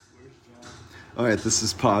All right, this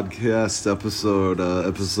is podcast episode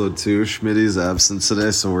 2. Schmitty's absent today,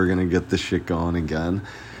 so we're gonna get this shit going again.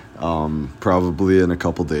 Probably in a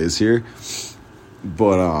couple days here.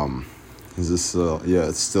 But is this yeah,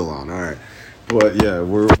 it's still on. All right. But yeah,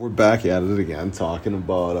 we're back at it again talking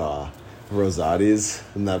about Roadie's,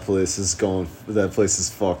 and that place is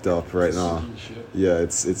fucked up right now. Yeah,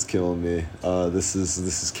 it's killing me. This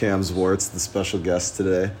is Cam Zwart, the special guest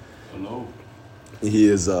today. Hello. He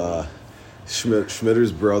is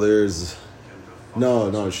Schmitter's brother's.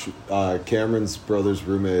 Cameron's brother's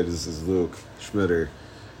roommate is Luke Schmitter.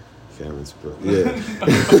 Cameron's brother. Yeah.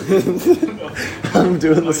 I'm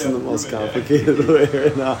doing this in the most complicated way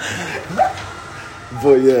right now.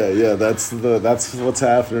 But yeah, that's what's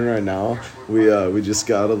happening right now. We just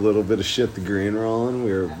got a little bit of shit the green rolling.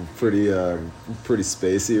 We're pretty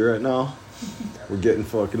spacey right now. We're getting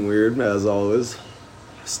fucking weird as always.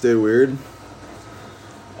 Stay weird.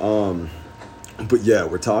 But yeah,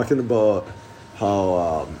 we're talking about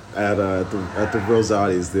how at the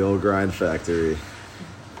Roadie's, the old grind factory.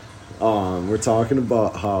 We're talking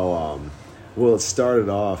about how well, it started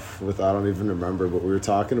off with, I don't even remember, but we were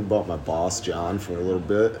talking about my boss John for a little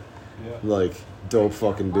bit. Yeah. Like, dope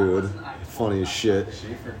fucking dude, funny as shit.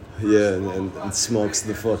 Yeah, and smokes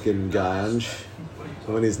the fucking ganj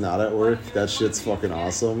when he's not at work. That shit's fucking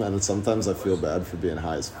awesome. And sometimes I feel bad for being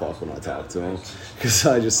high as fuck when I talk to him, because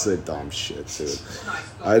I just say dumb shit, dude.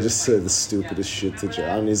 I just say the stupidest shit to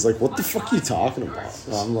John, and he's like, "What the fuck are you talking about?"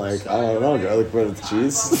 And I'm like, "I don't know, garlic bread with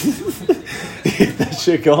cheese." Get that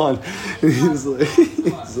shit going. And he's like,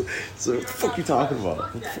 "So what the fuck are you talking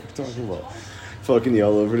about? What the fuck are you talking about?" Fucking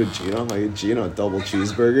yell over to Gino. I'm like, "Gino, a double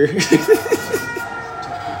cheeseburger."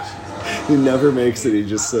 He never makes it. He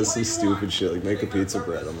just says some stupid shit like, "Make a pizza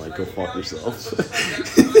bread." I'm like, "Go fuck yourself." Do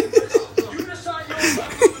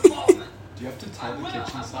you have to tell the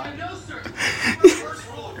kitchen side?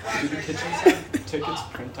 Do the kitchen side tickets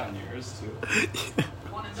print on yours too? Do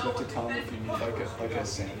you have to tell them if you need like a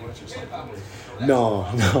sandwich or something? No,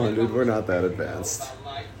 dude, we're not that advanced.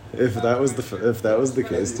 If that was the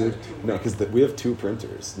case, dude. No, because we have 2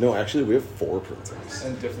 printers. No, actually, we have 4 printers.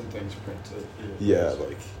 And different things printed. Yeah,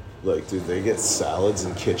 like, dude, they get salads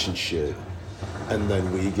and kitchen shit, and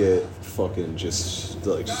then we get fucking just,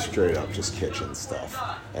 like, straight up just kitchen stuff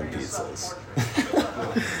and pizzas.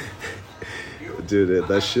 Dude,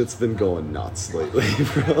 that shit's been going nuts lately,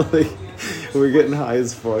 bro. Like, we're getting high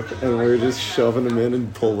as fuck, and we're just shoving them in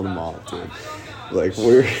and pulling them off, dude. Like,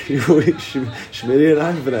 Schmitty and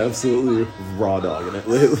I have been absolutely raw dogging it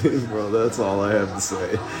lately, bro. That's all I have to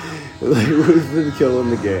say. Like, we've been killing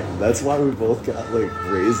the game. That's why we both got, like,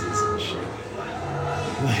 raises and shit.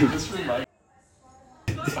 Like, Just remind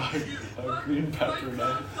a green pepper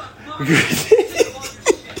knife.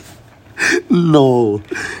 No.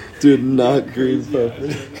 Dude, not green pepper.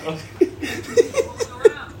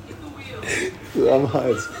 Dude, I'm high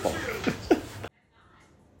as fuck.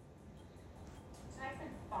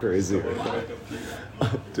 Crazy right now.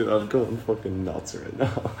 Dude, I'm going fucking nuts right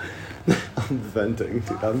now. I'm venting,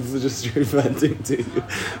 dude. I'm just straight venting to you.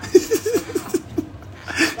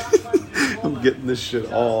 I'm getting this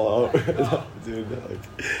shit all out right now, dude. Like,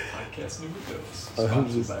 Podcast number 2. I'm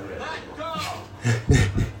just... By Red.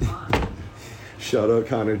 Shout out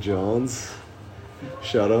Connor Jones.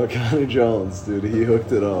 Dude. He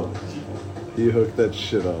hooked it up. He hooked that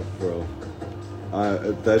shit up, bro.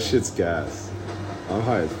 That shit's gas. I'm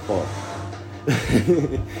high as fuck.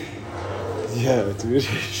 Yeah, dude.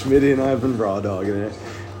 Schmitty and I have been raw dogging it.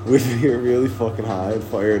 We've been really fucking high,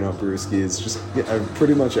 firing up brewskis just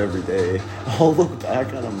pretty much every day. I'll look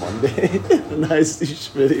back on a Monday and I see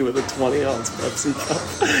Schmitty with a 20-ounce Pepsi cup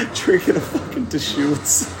drinking a fucking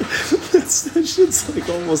Deschutes. That shit's like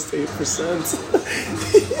almost 8%.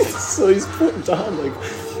 So he's putting down like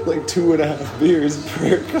 2.5 beers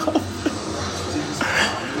per cup.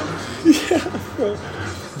 Yeah, bro.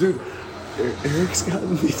 Dude, Eric's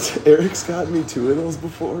gotten me 2 of those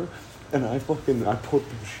before, and I put them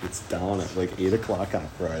shits down at like 8 o'clock on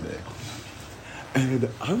Friday. And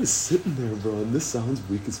I was sitting there, bro, and this sounds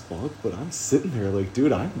weak as fuck, but I'm sitting there like,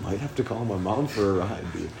 dude, I might have to call my mom for a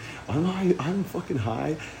ride, dude. I'm fucking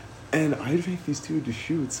high, and I drink these 2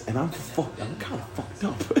 Deschutes, and I'm kind of fucked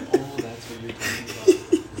up. Oh, that's what you're talking about.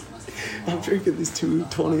 I'm drinking these 2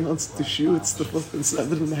 20-ounce Deschutes, the fucking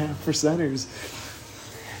 7.5%ers.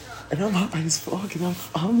 And I'm high as fuck, and I'm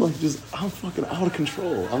fucking out of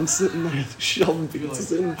control. I'm sitting there shoving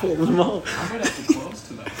pizzas in and pulling them out. I might have to close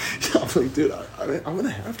tonight. I'm like, dude, I'm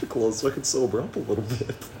gonna have to close so I can sober up a little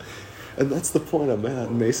bit. And that's the point I'm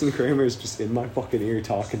at. Mason Kramer is just in my fucking ear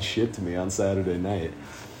talking shit to me on Saturday night.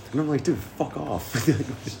 And I'm like, dude, fuck off.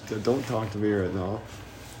 Don't talk to me right now.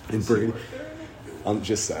 And Brady, on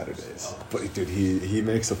just Saturdays. But dude, he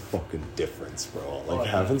makes a fucking difference, bro. Like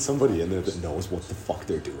having somebody in there that knows what the fuck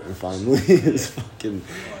they're doing finally is fucking...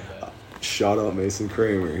 shout out Mason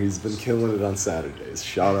Kramer. He's been killing it on Saturdays.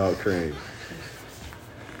 Shout out Kramer.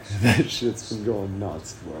 That shit's been going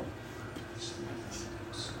nuts, bro.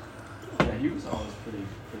 Yeah, he was always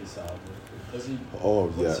pretty solid. Does he? Oh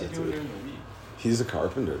What's yeah, he doing dude. during the week? He's a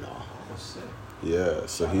carpenter now. Oh, sick. Yeah,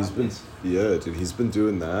 so he's been he's been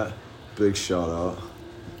doing that. Big shout out,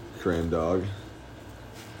 Crane Dog.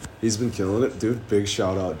 He's been killing it, dude. Big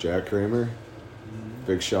shout out Jack Kramer.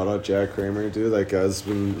 Big shout out Jack Kramer, dude. That guy's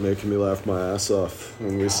been making me laugh my ass off.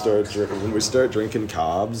 When we start drinking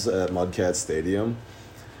Cobbs at Mudcat Stadium.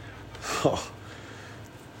 Oh,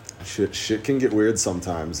 shit can get weird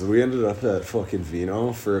sometimes. We ended up at fucking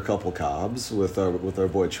Vino for a couple Cobbs with our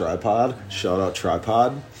boy Tripod. Shout out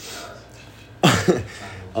Tripod.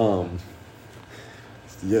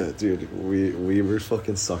 Yeah, dude, we were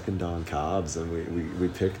fucking sucking down Cobbs, and we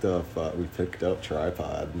picked up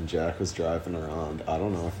Tripod, and Jack was driving around. I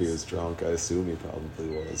don't know if he was drunk. I assume he probably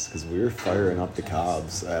was, because we were firing up the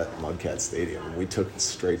Cobbs at Mudcat Stadium, and we took it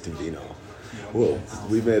straight to Vino. Whoa,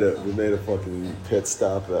 we made a fucking pit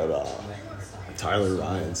stop at Tyler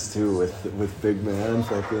Ryan's too with big man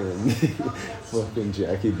fucking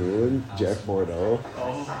Jackie Boone, Jack Bordeaux,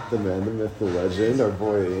 the man, the myth, the legend, our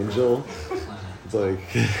boy Angel. Like,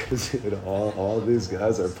 dude, all these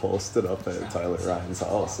guys are posted up at Tyler Ryan's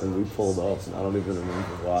house, and we pulled up, and I don't even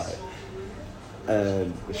remember why.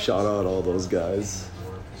 And shout out all those guys.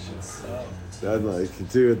 And like,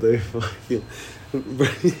 dude, they fucking...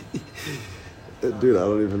 Dude, I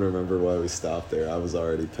don't even remember why we stopped there. I was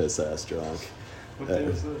already piss-ass drunk. What day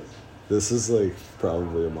was this? This is like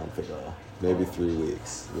probably a month ago. Maybe 3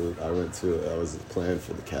 weeks. I was playing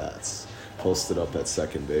for the Cats. Posted up at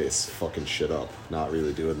second base, fucking shit up. Not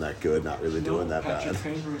really doing that good, not really doing that Patrick bad.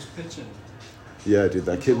 Kramer was pitching. Yeah, dude,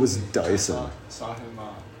 that kid was dicing. Saw him.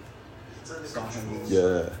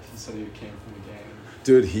 Yeah. He said he came from the game.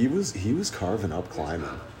 Dude, he was carving up climbing.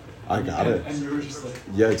 I got it. And you were just like...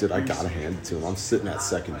 Yeah, dude, I gotta hand it to him. I'm sitting at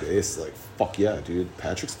second base, like, fuck yeah, dude.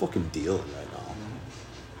 Patrick's fucking dealing right now.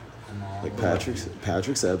 Like,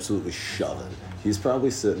 Patrick's absolutely shoving. He's probably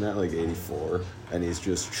sitting at, like, 84, and he's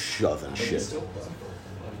just shoving shit.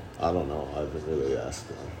 I don't know. I haven't really asked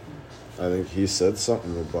him. I think he said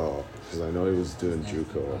something about, because I know he was doing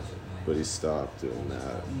JUCO, but he stopped doing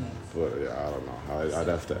that. But, yeah, I don't know. I'd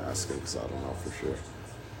have to ask him, because I don't know for sure.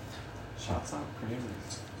 Shouts out Kramer.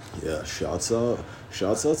 Yeah, shouts out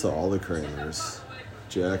to all the Kramers.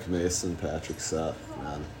 Jack, Mason, Patrick, Seth,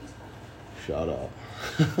 man. Shout out.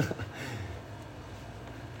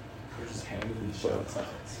 We're just handing these shouts out.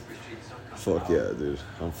 Fuck yeah, dude.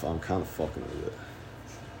 I'm kind of fucking with it.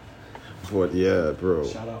 But yeah, bro.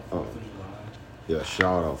 Shout out 4th of July. Yeah,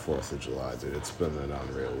 shout out 4th of July, dude. It's been an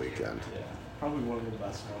unreal weekend. Yeah, probably one of the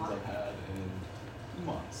best ones I've had in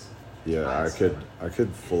months. Yeah, I could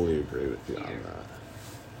fully agree with you on that.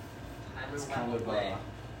 It's kind of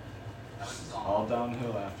all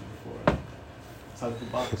downhill after the 4th. It's like the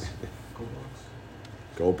Bucks. Go Bucks.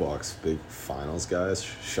 Go Bucks, big finals guys.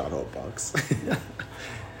 Shout out Bucks.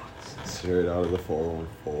 Straight out of the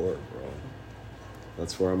 414, bro.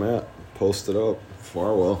 That's where I'm at. Posted up.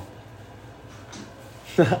 Farwell.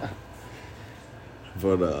 But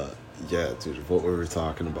yeah, dude, what we were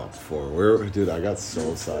talking about before. Dude, I got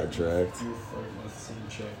so sidetracked. You were flirting with the same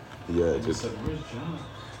chick. Yeah, You dude. said, "Where's John?"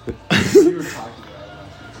 You were talking about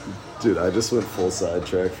it. Dude, I just went full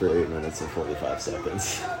sidetrack for 8 minutes and 45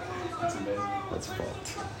 seconds. It's amazing. That's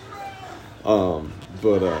fucked.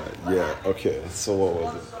 Yeah, okay, so what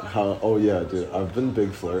was it? Oh yeah, dude, I've been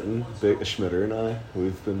big flirting. Schmitter and I,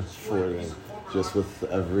 we've been flirting just with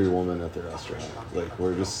every woman at the restaurant. Like,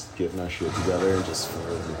 we're just getting our shit together and just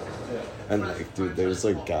flirting. And like, dude, there's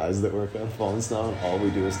like guys that work on phones now, and all we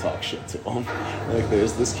do is talk shit to them. Like,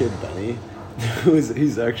 there's this kid, Benny,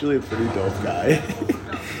 he's actually a pretty dope guy.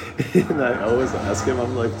 And I always ask him,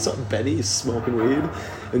 I'm like, what's up, Benny? You smoking weed?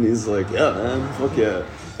 And he's like, yeah, man, fuck yeah.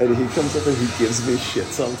 And he comes up and he gives me shit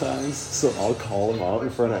sometimes, so I'll call him out in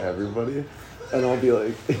front of everybody. And I'll be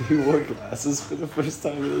like, he wore glasses for the first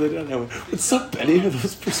time the other day, and I went, what's up, Benny? Are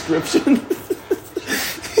those prescriptions?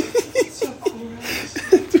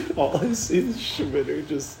 Dude, all I see is Schmitter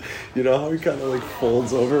just, you know how he kind of like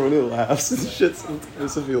folds over when he laughs and shit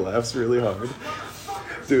sometimes if he laughs really hard?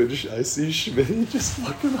 Dude, I see Schmidt just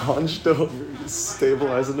fucking hunched over, just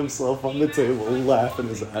stabilizing himself on the table, laughing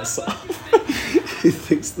his ass off. He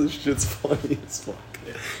thinks this shit's funny as fuck.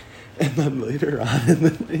 And then later on, and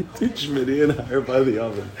then dude, Schmitty and I are by the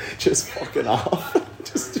oven, just fucking off,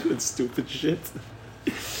 just doing stupid shit.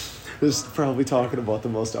 Just probably talking about the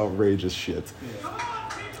most outrageous shit.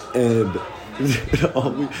 And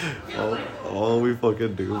all we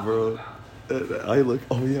fucking do, bro. And I look.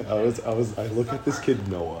 Oh yeah, I look at this kid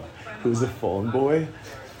Noah, who's a phone boy.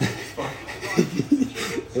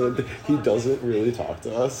 And he doesn't really talk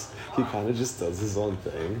to us. He kind of just does his own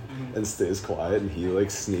thing and stays quiet, and he like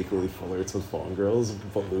sneakily flirts with phone girls.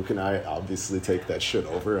 But Luke and I obviously take that shit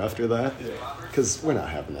over after that, because we're not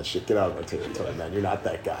having that shit. Get out of our territory, man. You're not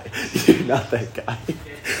that guy. You're not that guy.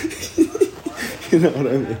 You know what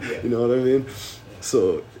I mean? You know what I mean?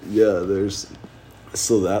 So yeah,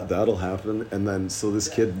 so that'll happen, and then so this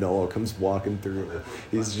kid Noah comes walking through.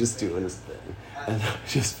 He's just doing his thing. And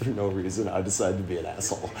just for no reason, I decided to be an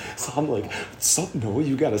asshole. So I'm like, what's up, Noah?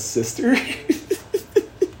 You got a sister?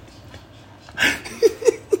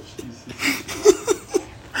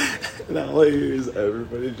 And all I hear is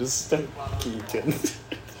everybody just start geeking.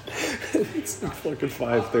 It's like fucking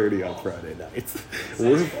 5:30 on Friday night.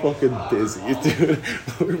 We're fucking busy, dude.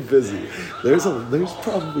 We're busy. There's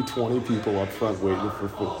probably 20 people up front waiting for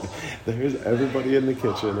food. There's everybody in the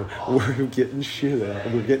kitchen. We're getting shit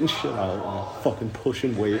out. We're getting shit out. We're fucking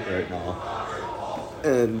pushing weight right now.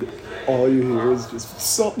 And all you hear is just,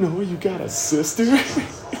 something, Noah, you got a sister?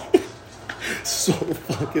 So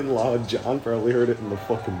fucking loud. John probably heard it in the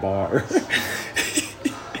fucking bar.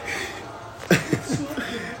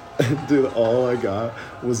 Dude, all I got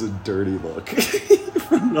was a dirty look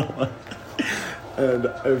from Noah. And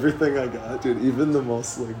everything I got, dude, even the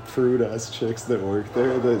most like prude-ass chicks that work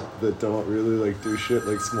there that don't really like do shit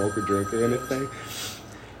like smoke or drink or anything,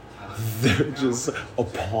 they're just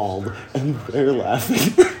appalled and they're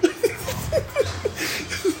laughing.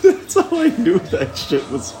 That's how I knew that shit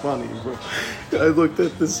was funny, bro. I looked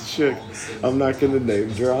at this chick. I'm not gonna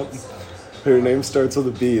name drop. Her name starts with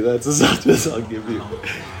a B. That's as much as I'll give you.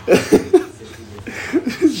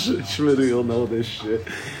 Schmitty will know this shit.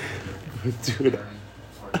 But dude,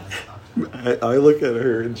 I look at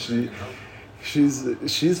her and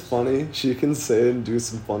she's funny. She can say and do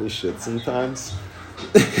some funny shit sometimes.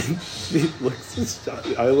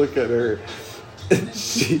 I look at her and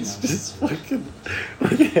she's just fucking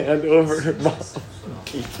like hand over her mouth.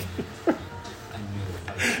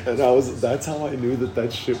 And that's how I knew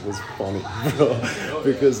that shit was funny, bro.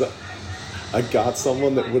 Because I got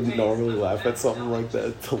someone that wouldn't normally laugh at something like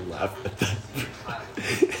that to laugh at that.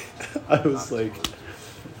 I was like,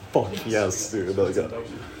 fuck yes, dude. Like,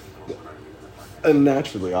 and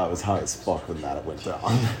naturally, I was high as fuck when that went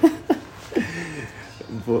down.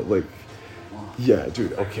 But like, yeah,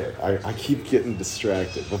 dude. Okay, I keep getting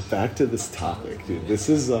distracted. But back to this topic, dude. This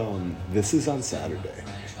is on Saturday.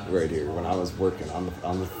 Right here, when I was working on the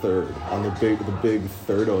 3rd, on the big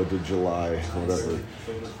 3rd of July, whatever.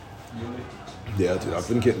 Yeah, dude, I've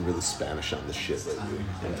been getting really Spanish on this shit lately.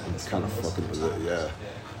 I'm kind of fucking with it, yeah.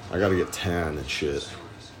 I gotta get tan and shit.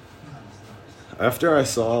 After I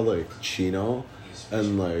saw like Chino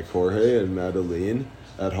and like Jorge and Madeline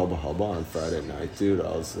at Hubba Hubba on Friday night, dude,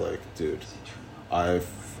 I was like, dude, I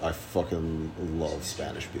fucking love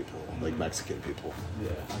Spanish people, like Mexican people.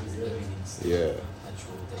 Yeah.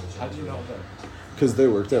 How do you know that? Because they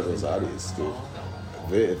worked at Rosati's, dude.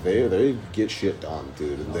 They get shit done,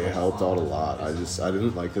 dude, and they helped out a lot. I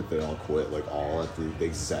didn't like that they all quit like all at the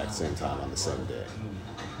exact same time on the same day.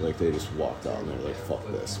 Like they just walked out and they're like, fuck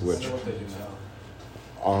this. Which I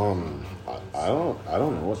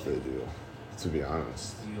don't know what they do, to be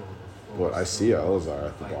honest. But I see Elazar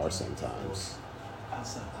at the bar sometimes.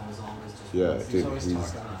 Yeah, dude,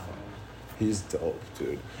 he's dope,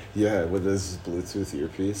 dude. Yeah, with his Bluetooth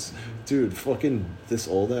earpiece. Dude, fucking this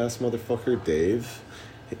old ass motherfucker, Dave.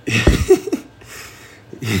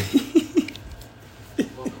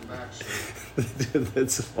 Dude,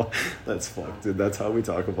 that's fucked, dude. That's how we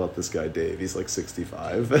talk about this guy, Dave. He's like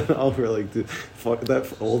 65, and all we're like, dude, fuck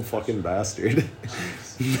that old fucking bastard.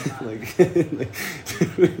 like,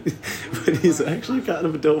 but he's actually kind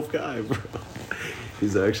of a dope guy, bro.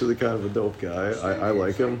 He's actually kind of a dope guy. I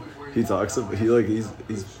like him. He talks about he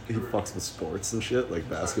fucks with sports and shit, like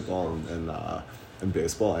basketball and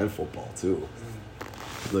baseball and football too.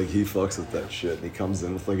 Like he fucks with that shit. And he comes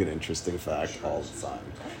in with like an interesting fact all the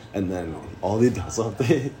time, and then all he does all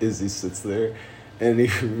day is he sits there and he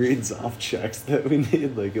reads off checks that we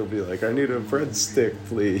need. Like he'll be like, "I need a breadstick,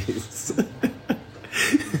 please."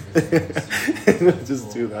 And he'll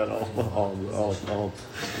just do that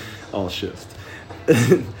all shift.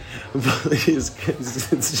 But he's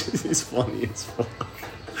funny as fuck.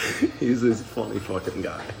 He's a funny fucking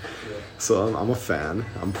guy. So I'm a fan.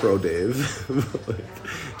 I'm pro Dave. Like,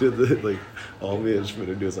 dude, like, all me and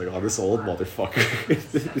Schmidt do is like, oh, this old motherfucker.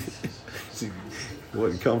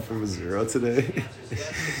 What, come from a zero today?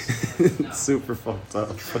 It's super fucked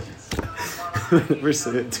up. I never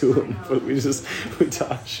say it to him, but we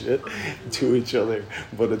talk shit to each other,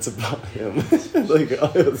 but it's about him. Like,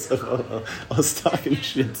 it's about us talking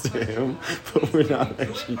shit to him, but we're not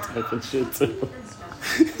actually talking shit to him.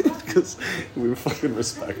 Because we fucking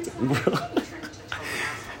respect him, bro.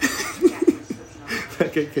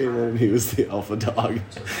 That guy came in and he was the alpha dog,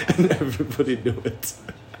 and everybody knew it.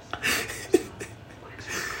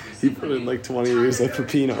 He put in like 20 years at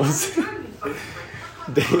Pepino's.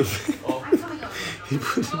 Dave. He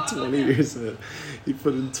put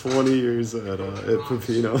in 20 years at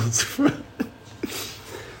Pepino's.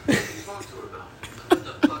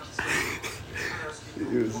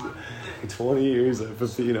 He was 20 years at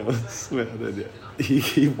Pepino's, man. And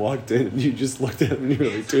he walked in and you just looked at him and you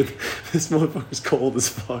were like, dude, this motherfucker's cold as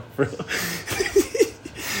fuck, bro.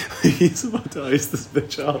 He's about to ice this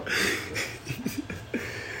bitch out.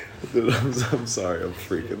 Dude, I'm sorry, I'm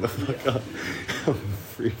freaking the fuck out. I'm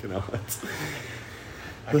freaking out.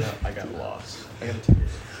 I got lost. I gotta take it.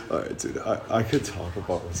 Alright, dude, I could talk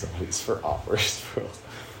about zombies for hours, bro.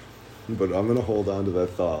 But I'm gonna hold on to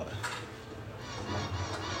that thought.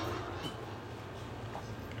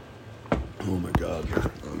 Oh my god,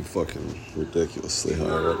 I'm fucking ridiculously high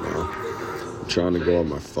right now. I'm trying to go on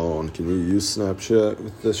my phone. Can you use Snapchat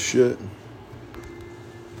with this shit?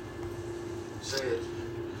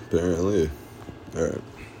 Apparently. Alright.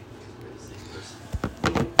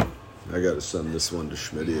 I gotta send this one to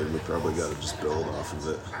Schmitty, and we probably gotta just build off of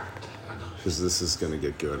it. Because this is gonna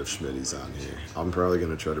get good if Schmitty's on here. I'm probably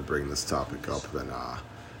gonna try to bring this topic up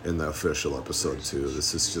in the official episode too.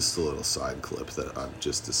 This is just a little side clip that I've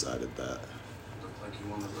just decided that.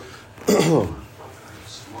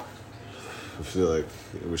 I feel like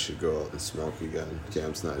we should go out and smoke again.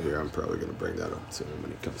 Cam's not here. I'm probably gonna bring that up to him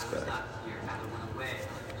when he comes back.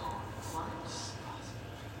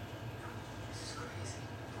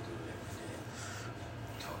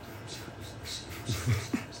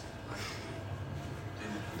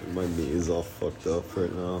 My knee is all fucked up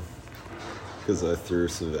right now because I threw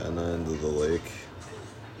Savannah into the lake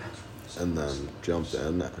and then jumped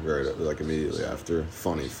in right like immediately after.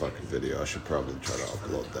 Funny fucking video. I should probably try to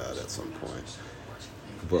upload that at some point.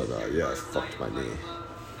 But yeah, I fucked my knee.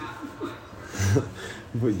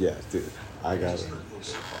 But yeah, dude, I got it.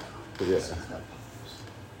 But yeah,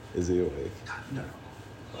 is he awake? No.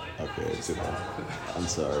 Okay, dude, I'm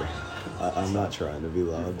sorry. I'm not trying to be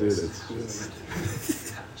loud, dude. It's just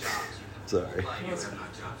sorry.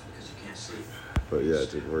 But yeah,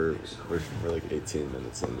 dude, we're like 18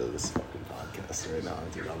 minutes into this fucking podcast right now,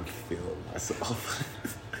 dude. I'm feeling myself.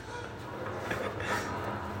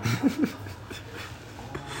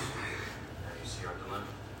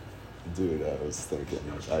 Dude, I was thinking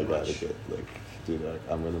I gotta get like, dude,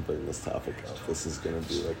 I'm gonna bring this topic up. This is gonna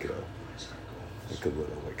be like a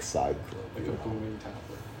little like side clip. Like a booming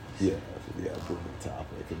topic. Yeah, booming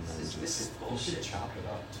topic, and then just You should chop it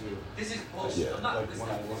up too. yeah. Like when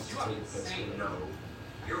I went to take a piss with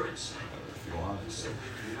if you want.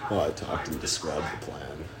 Well, I talked and described the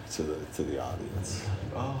plan to the audience.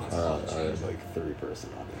 Oh, Our like 3-person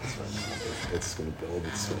audience right now. It's gonna build.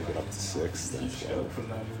 It's gonna get up to 6. Then you should 12. put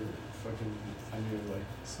it on your like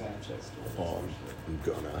Snapchat story. Oh, I'm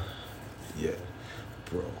gonna, yeah,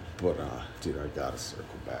 bro. But dude, I gotta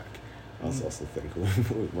circle back. I was also thinking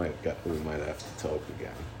we might have to talk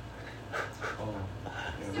again. Oh,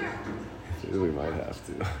 yeah. Dude, we might have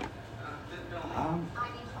to. I'm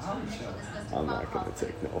chill. I'm not gonna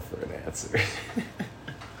take no for an answer.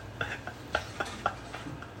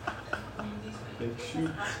 Big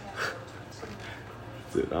shoot.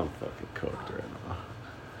 Dude, I'm fucking cooked right now.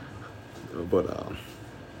 But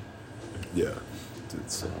yeah, dude.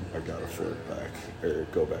 So I gotta flirt back or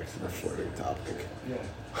go back to the flirting topic. Yeah,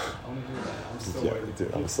 I want to hear that. I'm still Yeah, waiting.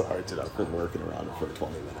 dude. I'm sorry, dude. I've been working around it for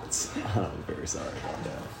 20 minutes. I'm very sorry about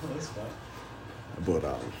that. Oh, that's fine. But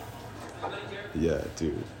yeah,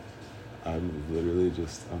 dude. I'm literally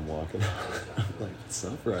just, I'm walking out. I'm like, what's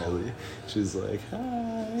up, Riley? She's like,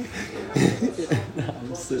 hi. And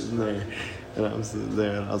I'm sitting there, and I was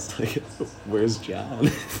like, where's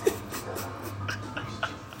John?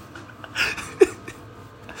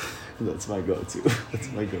 That's my go-to.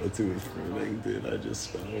 That's my go-to with flirting, dude. I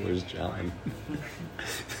just go, where's John?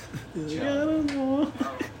 Like, I don't know.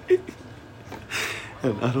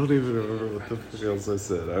 And I don't even remember what the fuck else I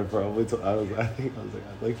said. I probably I think I was like,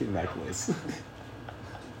 I like your necklace.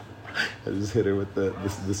 I just hit her with the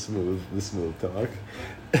smooth talk.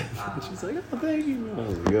 And she's like, oh, thank you. I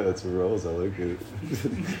was like, yeah, it's a rose. I like it.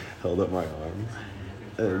 Held up my arm.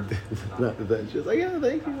 And then she was like, yeah,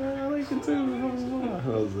 thank you, man. I like it too. I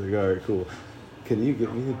was like, all right, cool. Can you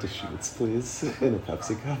get me into Shoots, please, in a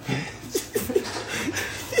Pepsi cup?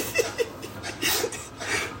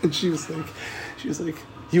 And she was like,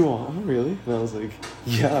 you want one, really? And I was like,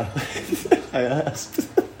 yeah. I asked.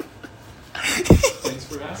 Thanks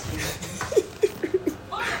for asking.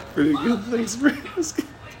 Pretty good, thanks for asking.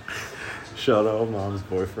 Shout out Mom's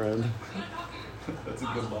boyfriend. That's a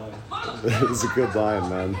good line. It was a good line,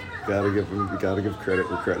 man. Gotta give credit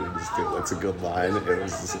where credit is due. That's a good line.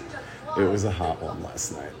 It was a hot one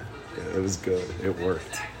last night. It was good. It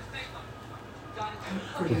worked.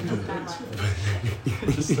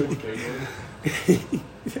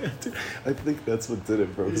 Yeah, dude, I think that's what did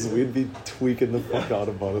it, bro. Because we'd be tweaking the fuck out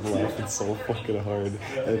about it, laughing so fucking hard,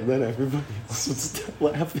 and then everybody else would start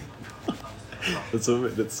laughing. That's what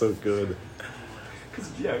made it so good.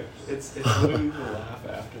 Because it's literally the laugh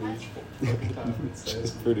after each fucking time it says.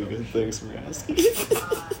 It's pretty good. Thanks for asking.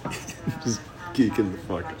 Just geeking the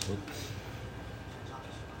fuck out.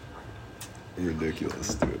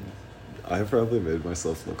 Ridiculous, dude. I probably made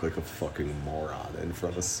myself look like a fucking moron in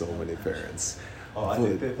front of so many parents. Oh, I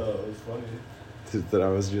think they thought it was funny. Dude, that I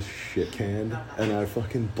was just shit canned, and I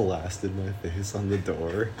fucking blasted my face on the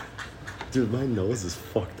door. Dude, my nose is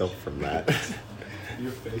fucked up from that.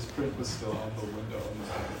 Your face print was still on the window.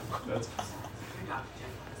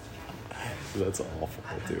 That's awful,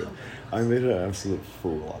 dude. I made an absolute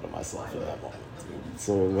fool out of myself at that moment, dude.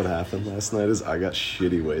 So what happened last night is I got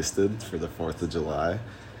shitty wasted for the 4th of July.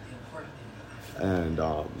 And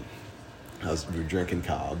we were drinking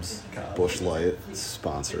Cobb's. Bush Light,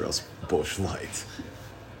 sponsor us. Bush Light.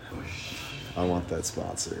 I want that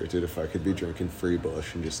sponsor. Dude, if I could be drinking free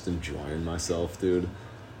Bush and just enjoying myself, dude,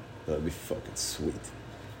 that'd be fucking sweet.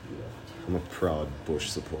 I'm a proud Bush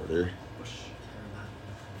supporter.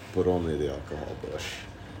 But only the alcohol Bush.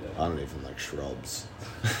 I don't even like shrubs.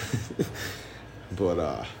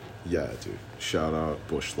 But, yeah, dude. Shout out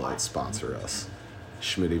Bush Light, sponsor us.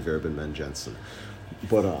 Schmitty, Verben, Men, Jensen.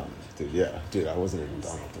 But, dude, I wasn't even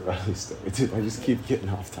done with the Riley story. Dude, I just keep getting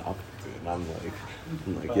off topic, dude. And I'm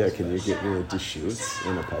like, yeah, can you get me into Shoots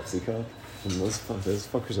in a Pepsi cup? And those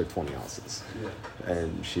fuckers are 20 ounces. Yeah.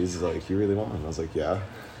 And she's like, you really want them? I was like, yeah,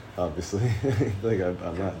 obviously. Like,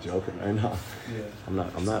 I'm not joking right now. Yeah.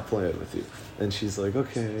 I'm not playing with you. And she's like,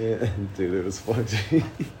 okay. And dude, it was funny.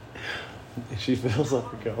 She fills up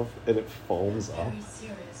the cup and it foams up.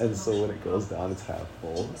 And so when it goes down, it's half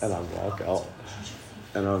full. And I walk out.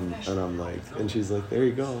 And I'm like, and she's like, there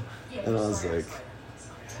you go. And I was like,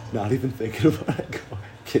 not even thinking about it, go,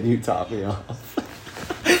 can you top me off?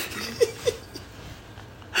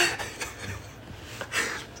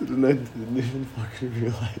 And I didn't even fucking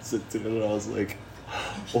realize it, dude. And I was like,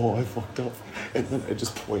 oh, I fucked up. And then I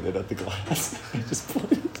just pointed at the glass. I just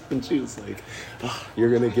pointed. And she was like, oh, you're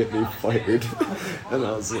going to get me fired. And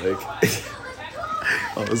I was like,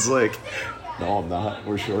 no, I'm not.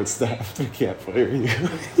 We're short-staffed. I can't fire you.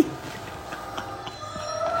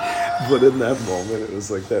 But in that moment, it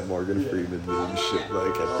was like that Morgan Freeman meme shit.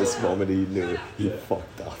 Like, at this moment, he knew he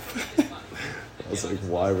fucked up. I was like,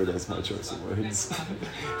 why were those my choice of words?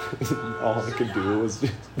 All I could do was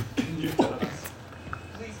just... Please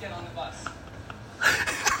get on the bus.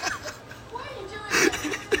 Why are you doing that? I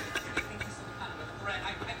think this is some kind of a threat. I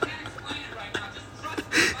can't explain it right now. Just trust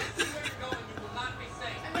me. If I see where you're going, you will not be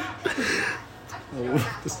safe. I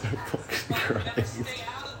want to start fucking crying. Stay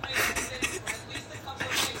out of the place for at least a couple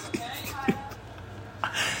of days, okay?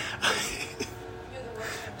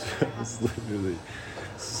 I was literally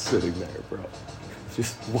sitting there, bro.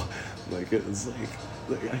 Just like it was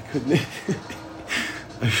like I couldn't.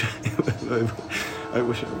 I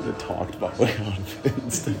wish I would have talked about my outfit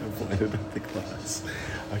instead of pointed at the class.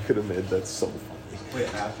 I could have made that so funny.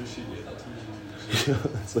 Wait, after she did that to you?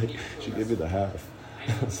 It's like she gave me the half.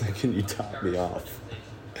 I was like, can you top me off?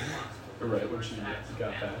 Right when she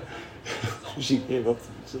got back. She came up to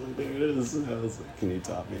me, she's like, there it is. And I was like, can you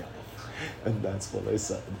top me off? And that's what I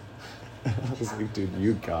said. And I was like, dude,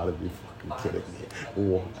 you gotta be fucking kidding me.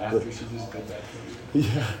 What? After she just did that to you.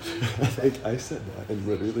 Yeah, like I said that, and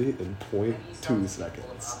literally in 0.2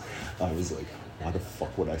 seconds, I was like, why the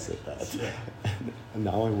fuck would I say that? Yeah. And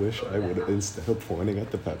now I wish I would, instead of pointing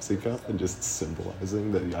at the Pepsi cup and just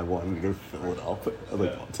symbolizing that I wanted to fill it up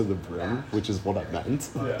like to the brim, which is what I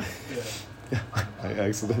meant. Yeah. I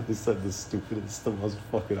accidentally said the stupidest, the most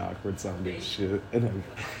fucking awkward sounding shit, and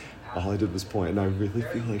all I did was point, and I really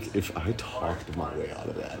feel like if I talked my way out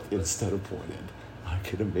of that instead of pointed, I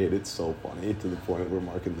could have made it so funny to the point where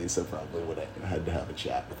Mark and Lisa probably would have had to have a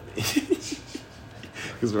chat with me.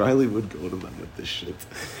 Because Riley would go to them with this shit.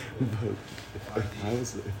 But if I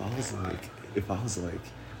was like,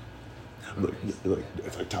 look,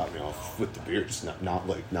 if I top me off with the beer, just not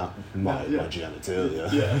my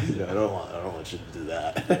genitalia. Yeah, I don't want you to do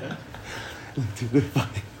that. Dude,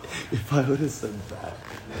 if I would have said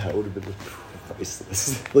that would have been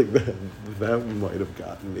priceless. Like that might have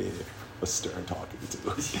gotten me a stern talking to.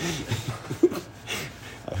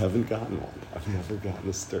 I haven't gotten one. I've never gotten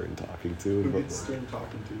a stern talking to. Who gets stern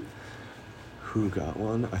talking to? Who got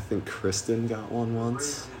one? I think Kristen got one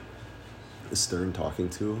once. A stern talking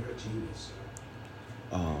to.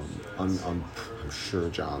 I'm sure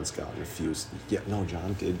John's gotten a few. Yeah, no,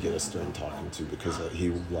 John did get a stern talking to because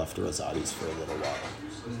he left Rosati's for a little while.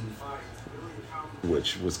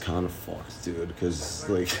 Which was kind of fucked, dude, because,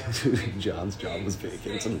 like, John's job was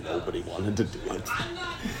vacant and nobody wanted to do it.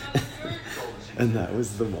 And that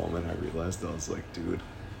was the moment I realized, I was like, dude,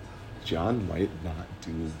 John might not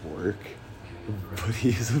do work, but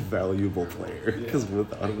he's a valuable player, because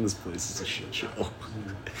without him, this place is a shit show.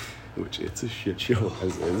 Which it's a shit show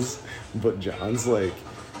as is, but John is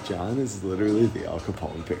literally the Al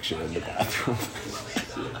Capone picture in the bathroom.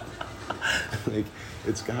 Like,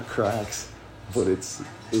 it's got cracks, but it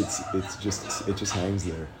just hangs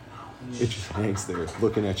there. It just hangs there,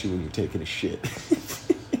 looking at you when you're taking a shit.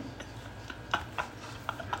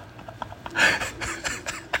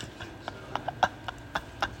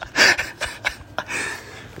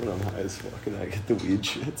 When I'm high as fuck and I get the weed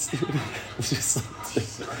shits, dude. It's just like,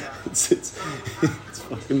 it's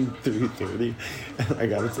fucking 3:30 and I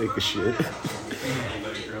gotta take a shit.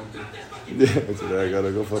 Yeah, dude, I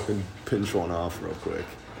gotta go fucking pinch one off real quick.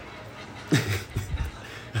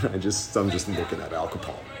 And I'm just looking at Al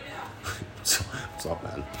Capone. What's up,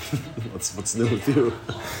 man? What's new with you?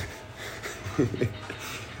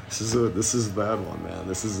 This is a bad one, man.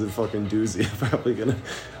 This is a fucking doozy. I'm probably gonna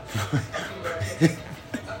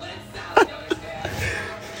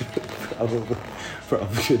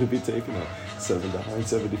probably gonna be taking a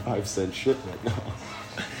 $7.75 shit right now.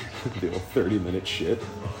 The old 30-minute shit.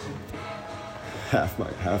 Half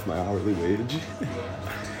my hourly wage.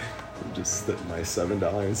 Just my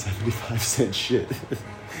 $7.75 shit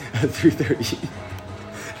at 3:30.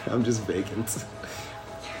 I'm just vacant.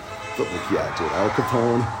 But like, yeah, dude, Al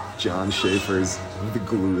Capone, John Schaefer's the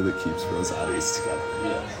glue that keeps Rosati's together.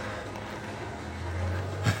 Yeah.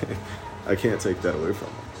 I can't take that away from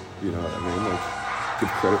him. You know what I mean? Like, give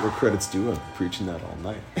credit where credit's due. I'm preaching that all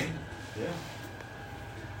night. Yeah.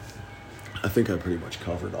 I think I pretty much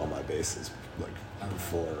covered all my bases, like,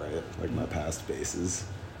 before, right? Like, my past bases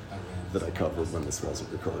that I covered when this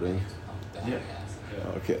wasn't recording. Yeah.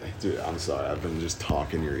 Okay, dude, I'm sorry. I've been just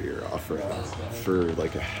talking your ear off right now for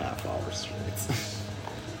like a half hour straight.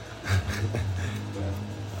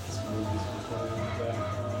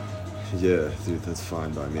 Yeah, dude, that's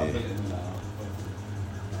fine by me.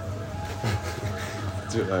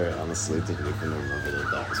 Dude, I honestly didn't even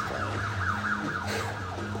remember that was playing.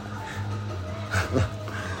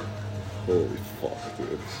 Holy fuck,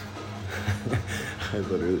 dude. I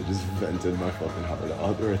literally just vented my fucking heart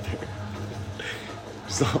out right there.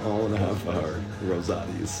 Just all in a half hour.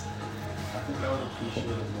 Rosati's. I think I would appreciate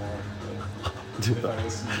it more Dude, if I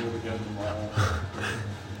listened to it again tomorrow.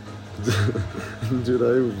 Dude,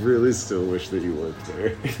 I really still wish that you worked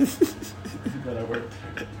there. But I worked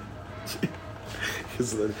there.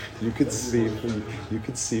 Because then you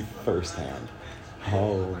could see firsthand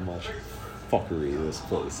how much fuckery this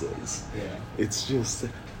place is. Yeah. It's just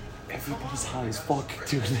everybody's high as fuck,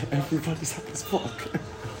 dude. Everybody's high as fuck.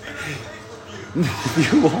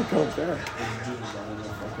 You walk out back.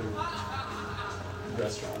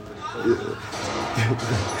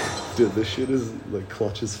 Dude, this shit is like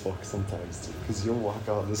clutch as fuck sometimes, dude. Because you'll walk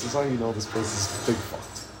out, this is how you know this place is big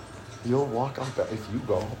fucked. You'll walk out back, if you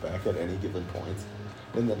go out back at any given point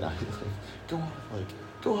in the night, go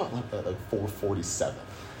out at like 4:47.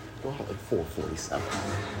 Go out like 4:47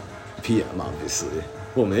 p.m. obviously.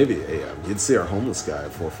 Well, maybe a.m. You'd see our homeless guy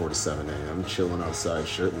at 4:47 a.m. chilling outside,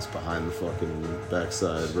 shirtless behind the fucking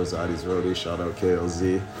backside. Rosati's Roadie, shout out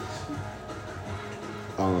KLZ.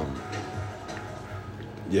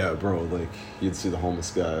 Yeah, bro, like you'd see the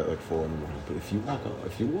homeless guy at like 4 in the morning. But if you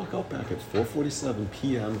walk out back at 4:47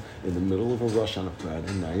 p.m. in the middle of a rush on a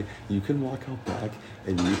Friday night, you can walk out back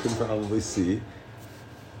and you can probably see.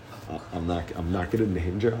 I'm not gonna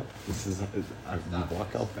name drop. You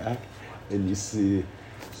walk out back and you see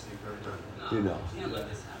You know,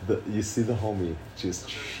 you see the homie just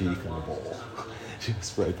cheek on the bowl.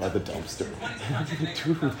 Just right by the dumpster. And I'm like,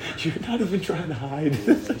 dude, you're not even trying to hide.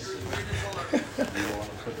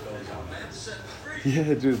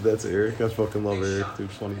 Yeah, dude, that's Eric. I fucking love Eric,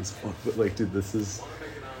 dude. Funny as fuck. But like, dude, this is.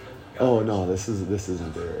 Oh no, this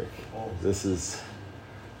isn't Eric. This is.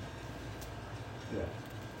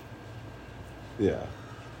 Yeah.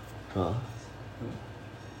 Huh?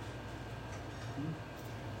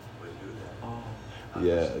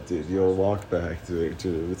 Yeah, dude, you'll walk back to it,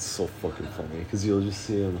 dude. It's so fucking funny because you'll just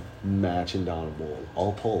see him matching down a bowl.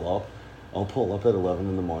 I'll pull up at 11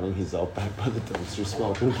 in the morning. He's out back by the dumpster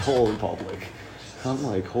smoking a bowl in public. I'm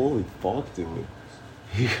like, holy fuck, dude.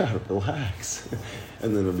 You gotta relax.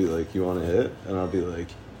 And then he'll be like, you want to hit? And I'll be like,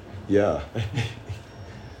 yeah.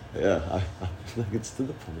 Yeah, like it's to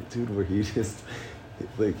the point, dude, where he just,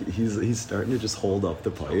 like, he's starting to just hold up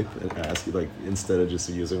the pipe and ask you, like, instead of just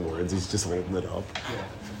using words, he's just holding it up.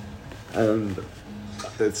 And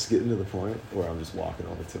it's getting to the point where I'm just walking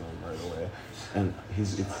over to him right away. And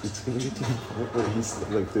it's going to get to the point where he's,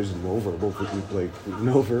 like, there's no verbal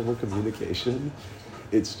communication.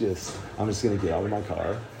 It's just, I'm just going to get out of my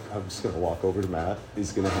car. I'm just going to walk over to Matt.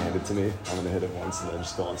 He's going to hand it to me. I'm going to hit it once and then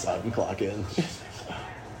just go inside and clock in.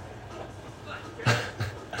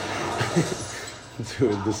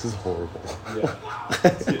 Dude, this is horrible. Yeah,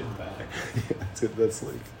 it's getting back. Yeah, dude, that's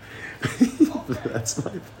like, that's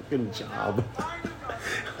my fucking job.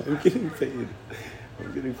 I'm getting paid.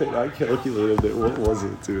 I calculated it. What was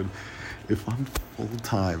it, dude? If I'm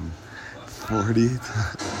full-time, 40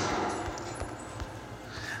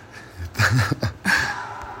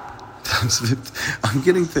 times 50, I'm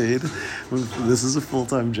getting paid. This is a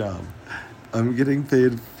full-time job. I'm getting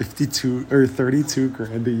paid 32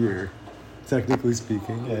 grand a year. Technically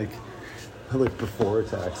speaking, like before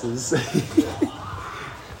taxes.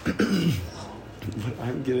 But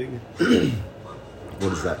I'm getting,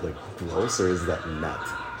 what is that, like gross or is that net?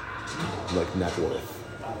 Like net worth?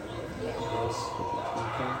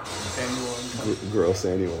 Annual income. Gross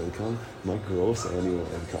annual income? My gross annual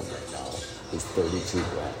income right now is 32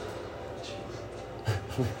 grand.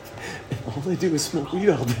 And all I do is smoke weed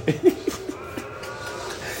all day.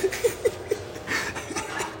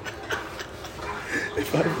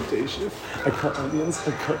 If I have a day shift, I cut onions,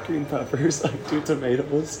 I cut green peppers, I do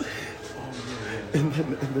tomatoes, and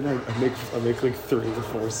then I make like 3 or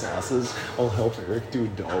 4 sauces. I'll help Eric do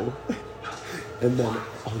dough, and then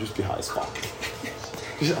I'll just be high as fuck.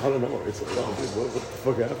 Just out of nowhere, it's like, oh dude, what the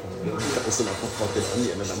fuck happened? And I'm dicing up a fucking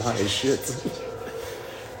onion and I'm high as shit.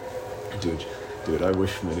 Dude, I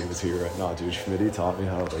wish Schmitty was here right now, dude. Schmitty taught me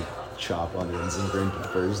how to like chop onions and green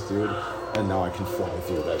peppers, dude. And now I can fly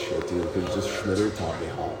through that shit, dude. Because just Schmitty taught me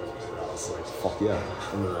how. And I was like, fuck yeah.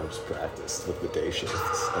 And then I just practiced with the day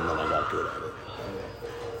shifts. And then I got good at it.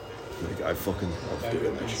 Like, I fucking love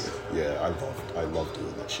doing that shit. Yeah, I love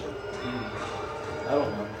doing that shit. I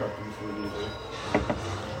don't love prepping food either.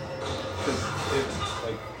 Because it's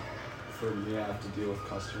like, for me, I have to deal with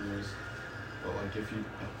customers. But like, if you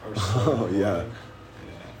are Oh, yeah. Yeah.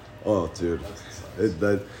 Oh, dude.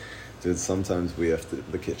 That's Dude, sometimes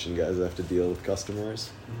the kitchen guys have to deal with customers.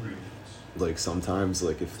 Like, sometimes,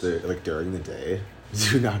 like, if they're, like, during the day,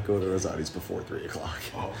 do not go to Rosati's before 3 o'clock.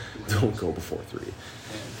 Oh. Don't go before 3.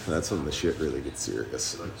 That's when the shit really gets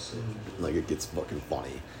serious. Like, it gets fucking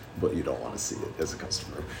funny, but you don't want to see it as a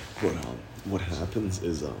customer. But, what happens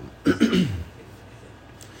is,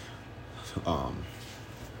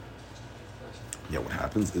 yeah, what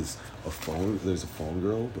happens is there's a phone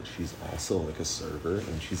girl, but she's also like a server,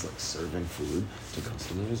 and she's like serving food to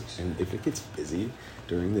customers. And if it gets busy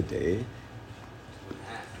during the day,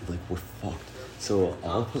 like, we're fucked. So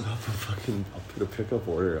I'll put a pickup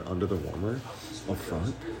order under the warmer up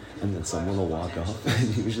front, and then someone will walk up,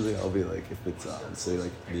 and usually I'll be like, if it's say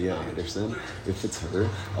like Mia Anderson, if it's her,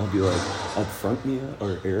 I'll be like, up front Mia,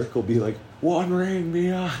 or Eric will be like, 1 ring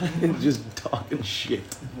Mia, and just talking shit.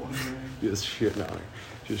 1 ring. Just shitting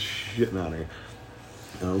on her.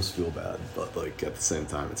 And I always feel bad, but like at the same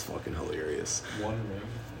time, it's fucking hilarious. 1 ring?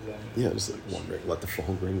 Is that Yeah, just like 1 ring. Let the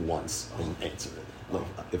phone ring once and answer it. Like,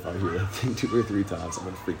 if I hear that thing 2 or 3 times, I'm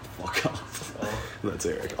gonna freak the fuck out. That's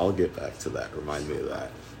Eric. I'll get back to that. Remind me of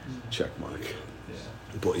that. Check mark. Yeah.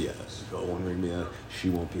 But yeah, go 1 ring Mia. She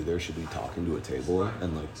won't be there. She'll be talking to a table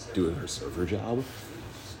and like doing her server job.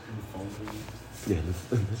 And the phone's ringing. Yeah,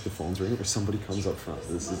 the phone's ringing, or somebody comes up front.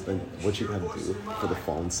 This is what you gotta do for the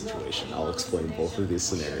phone situation. I'll explain both of these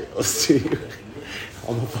scenarios to you.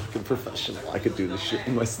 I'm a fucking professional. I could do this shit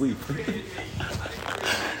in my sleep.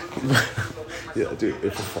 Yeah, dude,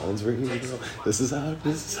 if the phone's ringing, this is how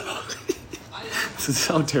This is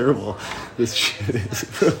how terrible this shit is,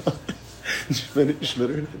 bro.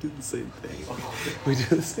 Schmitter and I do the same thing. We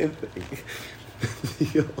do the same thing.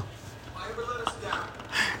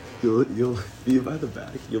 You'll be by the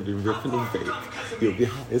back, you'll be ripping and fake, you'll be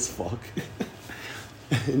high as fuck,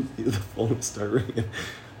 and the phone will start ringing.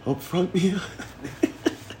 Up front, Mia. And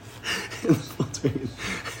the phone's ringing,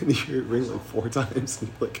 and you hear it ring like 4 times,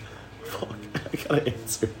 and you're like, fuck, I gotta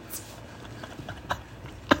answer it.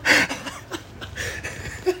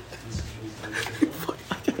 Fuck,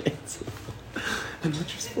 I gotta answer it. And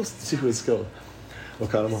what you're supposed to do is go,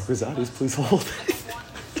 what kind of Marquezades, please hold.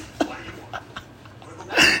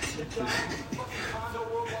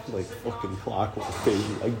 Like fucking clockwork, baby.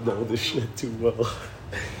 I know this shit too well.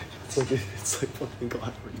 It's like fucking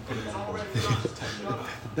clockwork.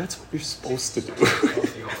 That's what you're supposed to do.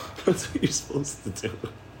 That's what you're supposed to do.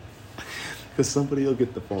 Because somebody will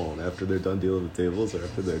get the phone after they're done dealing with tables or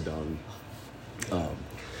after they're done.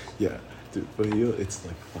 Yeah, dude, but it's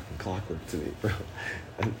like fucking clockwork to me, bro.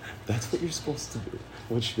 And that's what you're supposed to do.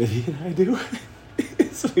 What Schmitty and I do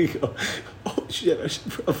is we go, oh shit, I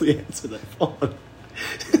should probably answer that phone.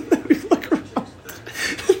 And then we look around and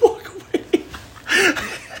walk away.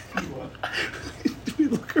 We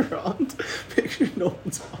look around, make sure no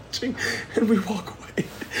one's watching, and we walk away.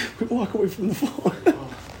 We walk away from the phone.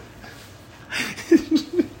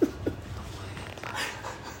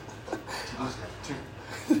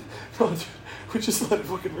 No, dude, we just let it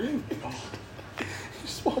fucking ring. You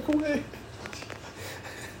just walk away.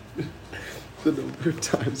 The number of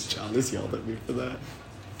times John has yelled at me for that.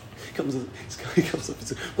 He comes up and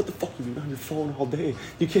says, what the fuck have you been on your phone all day?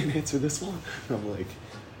 You can't answer this one. And I'm like,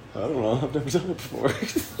 I don't know, I've never done it before.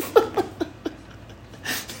 I've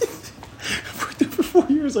worked there for 4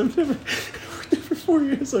 years, I've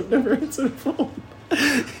never answered a phone.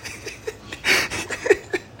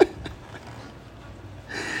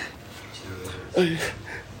 I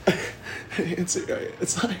answer,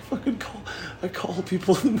 it's not, I call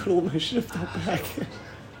people in the middle of my shift out back.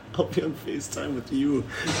 I'll be on FaceTime with you.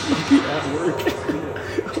 I'll be at work.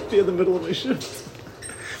 I'll be in the middle of my shift.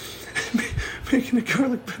 Making a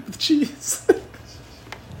garlic bread with cheese.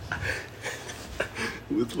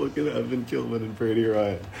 With fucking Evan Kilman and Brady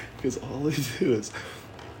Ryan. Because all they do is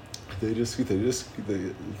they just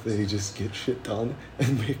get shit done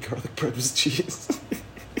and make garlic bread with cheese.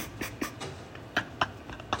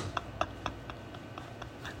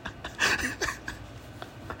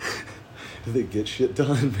 They get shit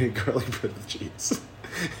done and make garlic bread with cheese.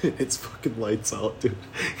 It's fucking lights out, dude.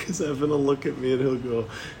 Because Evan will look at me and he'll go,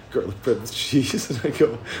 garlic bread with cheese. And I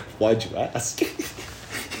go, why'd you ask?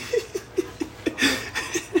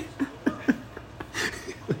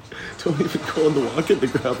 Don't even go in the walk-in to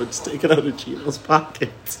grab it. Just take it out of Gino's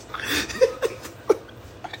pocket.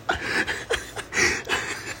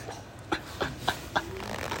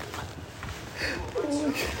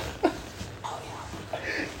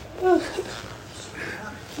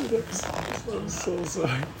 I'm so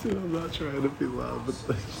sorry, dude. I'm not trying to be loud, but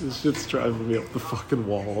this shit's driving me up the fucking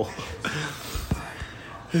wall.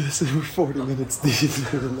 We're 40 minutes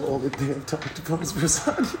deep, and the only thing I've talked about is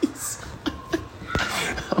Versailles.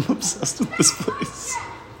 I'm obsessed with this place.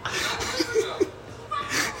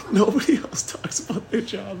 Nobody else talks about their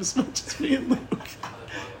job as much as me and Luke.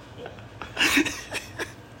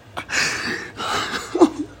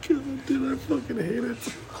 Oh my god, dude, I fucking hate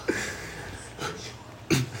it.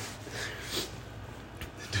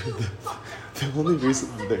 The only reason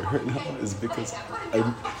I'm there right now is because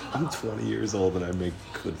I'm 20 years old and I make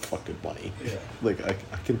good fucking money. Yeah. Like I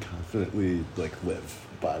can confidently like live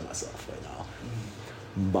by myself right now,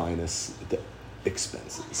 minus the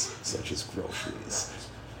expenses such as groceries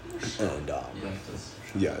and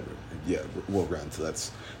well, rent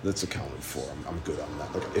that's accounted for. I'm good on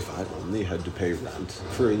that. Like if I only had to pay rent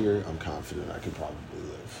for a year, I'm confident I could probably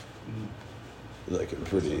live. Like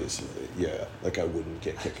pretty easily, yeah. Like I wouldn't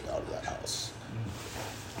get kicked out of that house.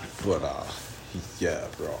 But yeah,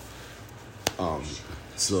 bro.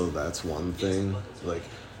 So that's one thing. Like,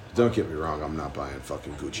 don't get me wrong, I'm not buying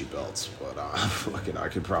fucking Gucci belts, but fucking I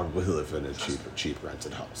could probably live in a cheap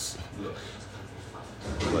rented house.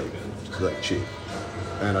 Like cheap.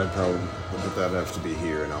 And I'd probably, but that'd have to be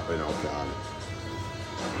here in Okan.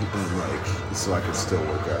 And like, so I could still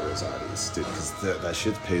work at Rosati's, dude, because that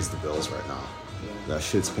shit pays the bills right now. That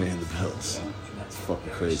shit's paying the bills. It's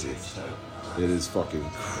fucking crazy. It is fucking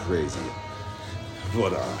crazy.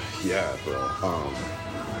 But yeah, bro.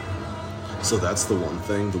 So that's the one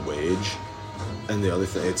thing, the wage, and the other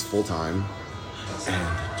thing, it's full time.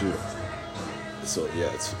 And dude, so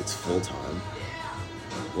yeah, it's full time.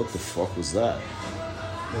 What the fuck was that?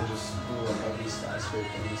 They just blew up every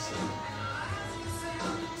skyscraper in the city.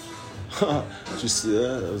 Did you see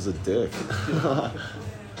that? That was a dick.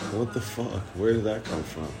 What the fuck? Where did that come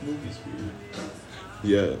from? Movie's weird.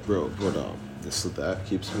 Yeah, bro, but so that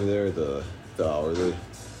keeps me there, the hourly.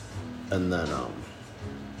 And then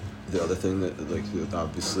the other thing that, like,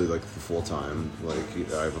 obviously, like, the full-time, like,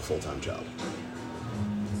 I have a full-time job.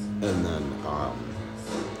 And then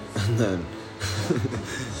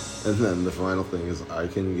and then the final thing is I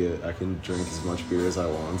can drink as much beer as I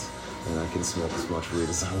want, and I can smoke as much weed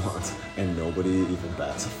as I want, and nobody even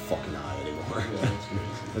bats a fucking eye anymore. Yeah, that's crazy.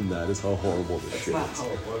 And that is how horrible this That's shit not is. how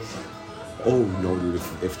it was. Oh no, dude!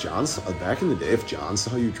 If John back in the day, if John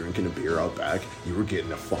saw you drinking a beer out back, you were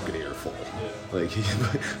getting a fucking earful. Yeah. Like,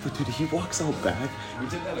 but dude, he walks out back. We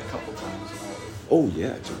did that a couple times when I was. Oh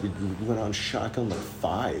yeah, dude, we went on shotgun like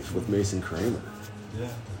 5 with Mason Kramer. Yeah.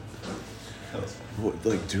 That was fun. What,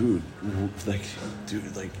 like, dude,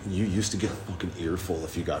 like, you used to get a fucking earful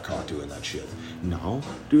if you got caught doing that shit. Now,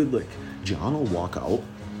 dude, like, John will walk out,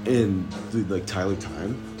 and dude, like, Tyler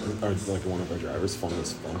Time, or like one of our drivers, funny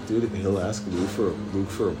as fuck, dude, he'll ask Luke for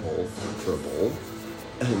a bowl,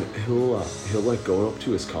 and he'll like go up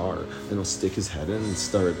to his car, and he'll stick his head in and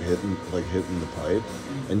start hitting the pipe,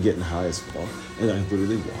 and getting high as fuck. And I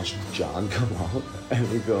literally watched John come out, and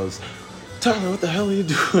he goes, "Tyler, what the hell are you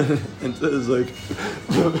doing?" And it's like,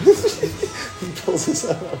 he pulls his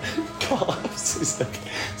head out, coughs. He's like,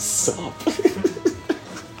 "Sup?"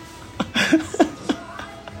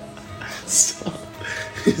 Sup?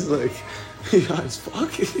 He's like, "You guys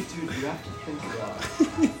fuck." Dude, you have to think about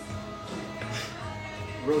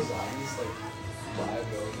Rosadie's like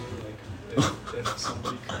liability. Like, if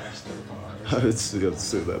somebody crashed their car. I would sue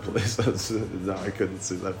that place. No, I couldn't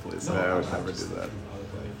sue that place. No, I would I'm never just do that. thinking about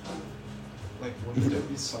it, like, wouldn't there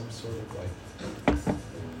be some sort of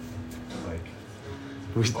like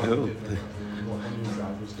We oh, don't. one of your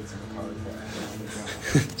drivers gets in a car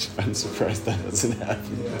crash? I'm surprised that doesn't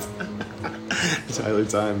happen. Yeah. Tyler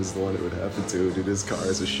Time is the one it would happen to. Dude, his car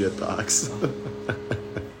is a shit box.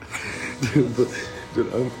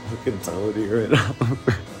 Dude, I'm fucking telling you right now.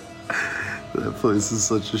 That place is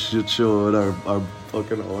such a shit show, and our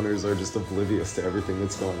fucking owners are just oblivious to everything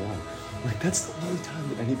that's going on. Like, that's the only time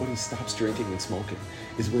that anybody stops drinking and smoking,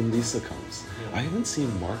 is when Lisa comes. Yeah. I haven't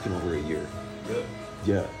seen Mark in over a year. Good.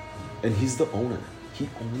 Yeah. And he's the owner. He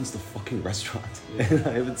owns the fucking restaurant. Yeah. And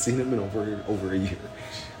I haven't seen him in over a year.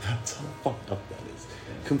 That's how fucked up that is.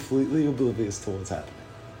 Yeah. Completely oblivious to what's happening.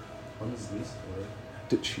 When is Lisa work?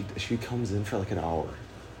 Dude, she comes in for like an hour,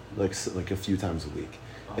 like a few times a week,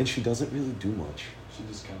 and she doesn't really do much. She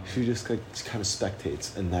just She just kind of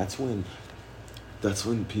spectates, and that's when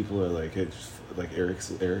people are like, hey, like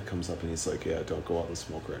Eric comes up and he's like, yeah, don't go out and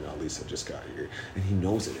smoke right now. Lisa just got here, and he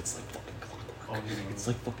knows it. It's like fucking clockwork. Oh, he knows. It's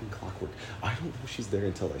like fucking clockwork. I don't know she's there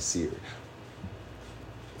until I see her.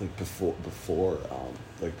 Like before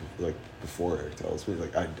Eric tells me,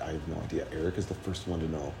 like I have no idea. Eric is the first one to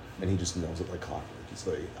know, and he just knows it like clockwork. He's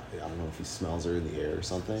like, I don't know if he smells her in the air or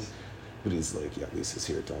something, but he's like, yeah, Lisa's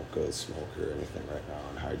here. Don't go smoke or anything right now,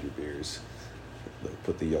 and hide your beers. Like,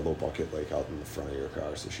 put the yellow bucket like out in the front of your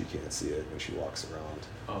car so she can't see it when she walks around.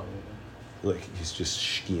 Oh yeah. Like, he's just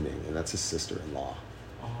scheming, and that's his sister-in-law.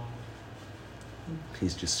 Oh.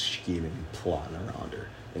 He's just scheming and plotting around her,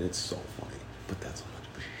 and it's so funny. But that's how much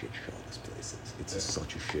of a shit show this place is. It's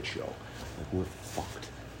such a shit show. Like, we're fucked.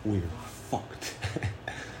 We're fucked.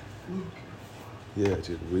 Yeah,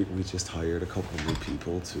 dude, we just hired a couple new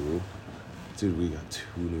people, too. Dude, we got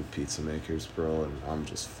 2 new pizza makers, bro, and I'm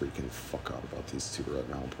just freaking fuck out about these 2 right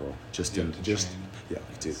now, bro. Yeah,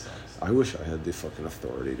 dude. I wish I had the fucking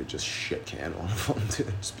authority to just shit can one of them, to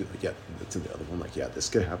just be like, yeah, to the other one, like, yeah, this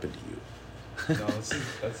could happen to you. No, that's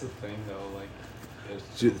the thing though. Like,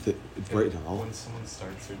 Dude, right now, when someone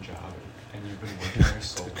starts their job and you've been working there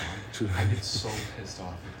so long, I get so pissed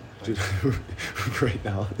off. Like, dude, right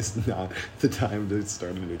now is not the time to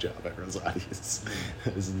start a new job at Rosadie's.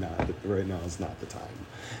 That is not, right now is not the time.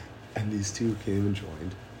 And these 2 came and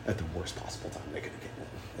joined at the worst possible time they could have came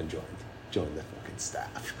in and joined the fucking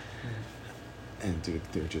staff. And dude,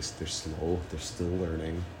 they're slow, they're still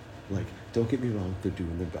learning. Like, don't get me wrong, they're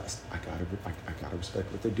doing their best. I gotta respect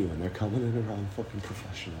what they're doing. They're coming in around fucking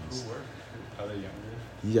professionals. who work? Are they younger?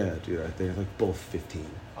 Yeah, dude, they're like both 15.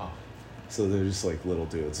 Oh. So they're just like little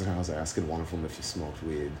dudes. And I was asking one of them if he smoked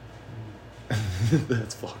weed.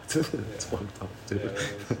 That's fucked. That's fucked up, dude. Yeah, that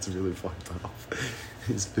is. That's really fucked up.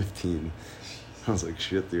 He's 15. I was like,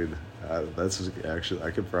 shit, dude. That's just, actually,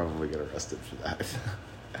 I could probably get arrested for that.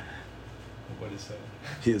 What is that?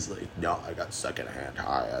 He was like, no, I got secondhand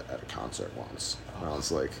high at a concert once. And I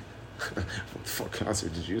was like, What the fuck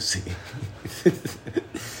concert did you see?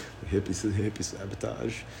 hippie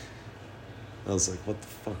sabotage. I was like, what the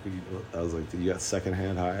fuck are you doing? I was like, you got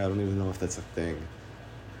secondhand high? I don't even know if that's a thing.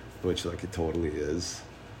 Which, like, it totally is.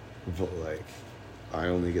 But, like, I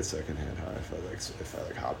only get secondhand high if I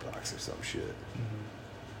like hot box or some shit. Mm-hmm.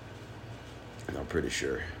 And I'm pretty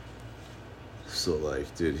sure. So,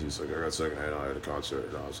 like, dude, he was like, I got secondhand high at a concert.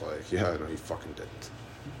 And I was like, yeah, no, you fucking didn't.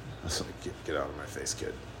 I was like, get out of my face,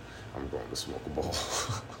 kid. I'm going to smoke a bowl.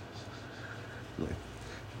 I'm like,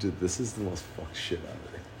 dude, this is the most fucked shit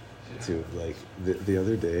ever. Yeah. Dude, like, the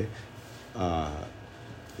other day,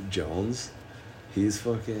 Jones, he's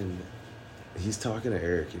talking to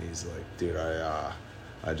Eric, and he's like, dude, I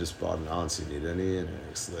just bought an ounce. You need any? And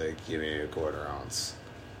Eric's like, give me a quarter ounce.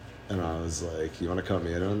 And I was like, you want to cut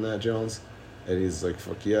me in on that, Jones? And he's like,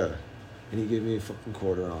 fuck yeah. And he gave me a fucking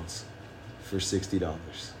quarter ounce for $60.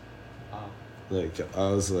 Wow. Like,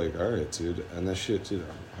 I was like, all right, dude. And that shit, dude,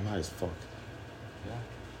 I'm high as fuck. Yeah.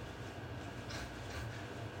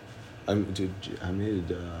 I made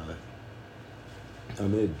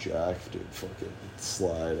Jack, dude, fucking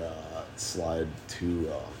slide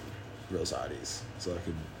two Rosadis so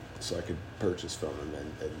I could purchase from him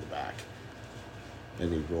in the back.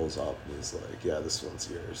 And he rolls up and he's like, yeah, this one's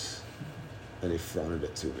yours. And he fronted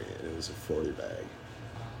it to me, and it was a 40 bag.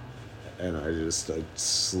 And I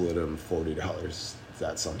slid him $40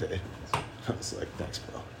 that Sunday. I was like, thanks,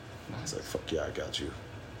 bro. I was like, fuck yeah, I got you.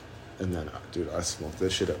 And then, dude, I smoked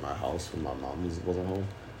this shit at my house when my mom wasn't home.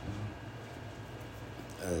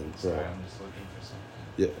 And bro, sorry, I'm just looking for something.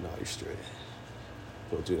 Yeah, no, you're straight.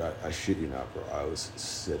 But dude, I shit you not, bro. I was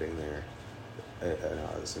sitting there, and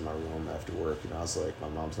I was in my room after work, and I was like, my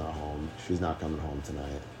mom's not home. She's not coming home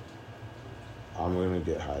tonight. I'm gonna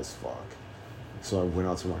get high as fuck. So I went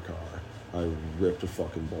out to my car. I ripped a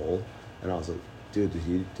fucking bowl, and I was like, dude,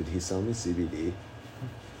 did he sell me CBD? And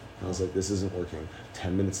I was like, this isn't working.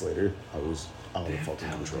 10 minutes later, I was out of fucking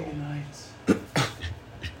control.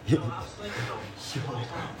 Yo,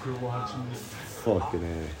 we're watching this. Fucking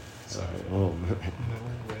A. Sorry. Oh, man.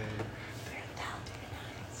 No way.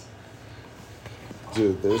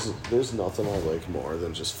 Dude, there's nothing I like more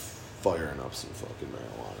than just firing up some fucking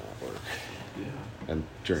marijuana at work. Yeah. And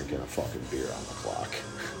drinking a fucking beer on the clock.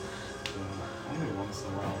 Only once in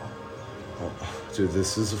a while. Dude,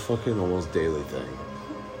 this is a fucking almost daily thing.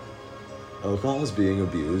 Alcohol is being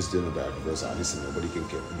abused in the back of those obviously nobody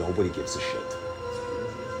gives a shit.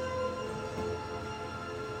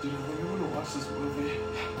 Dude, I really want to watch this movie.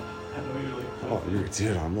 I know you're like, Oh,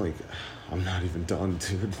 I'm not even done,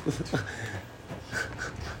 dude.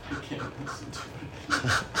 I can't listen to it.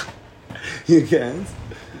 You can't?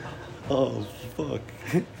 Oh, fuck.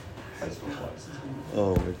 I just want to watch this movie.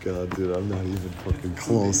 Oh my god, dude, I'm not even fucking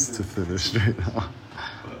close to finished right now.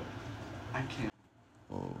 But I can't.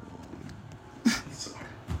 Oh. Sorry.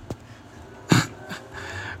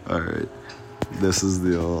 Alright. This is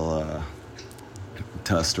the old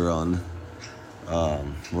test run.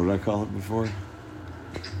 What did I call it before?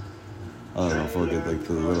 I don't know, fucking like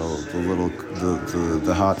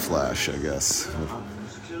the hot flash, I guess.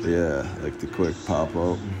 Yeah, like the quick pop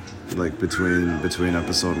up. Like between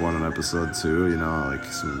episode 1 and episode 2, you know, like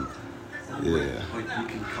some, yeah. Like you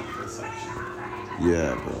can cut this section.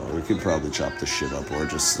 Yeah, bro, we could probably chop this shit up or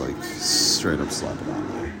just like straight up slap it on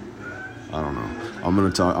there. I don't know. I'm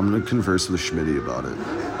gonna converse with Schmitty about it.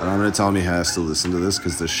 And I'm gonna tell him he has to listen to this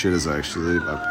because this shit is actually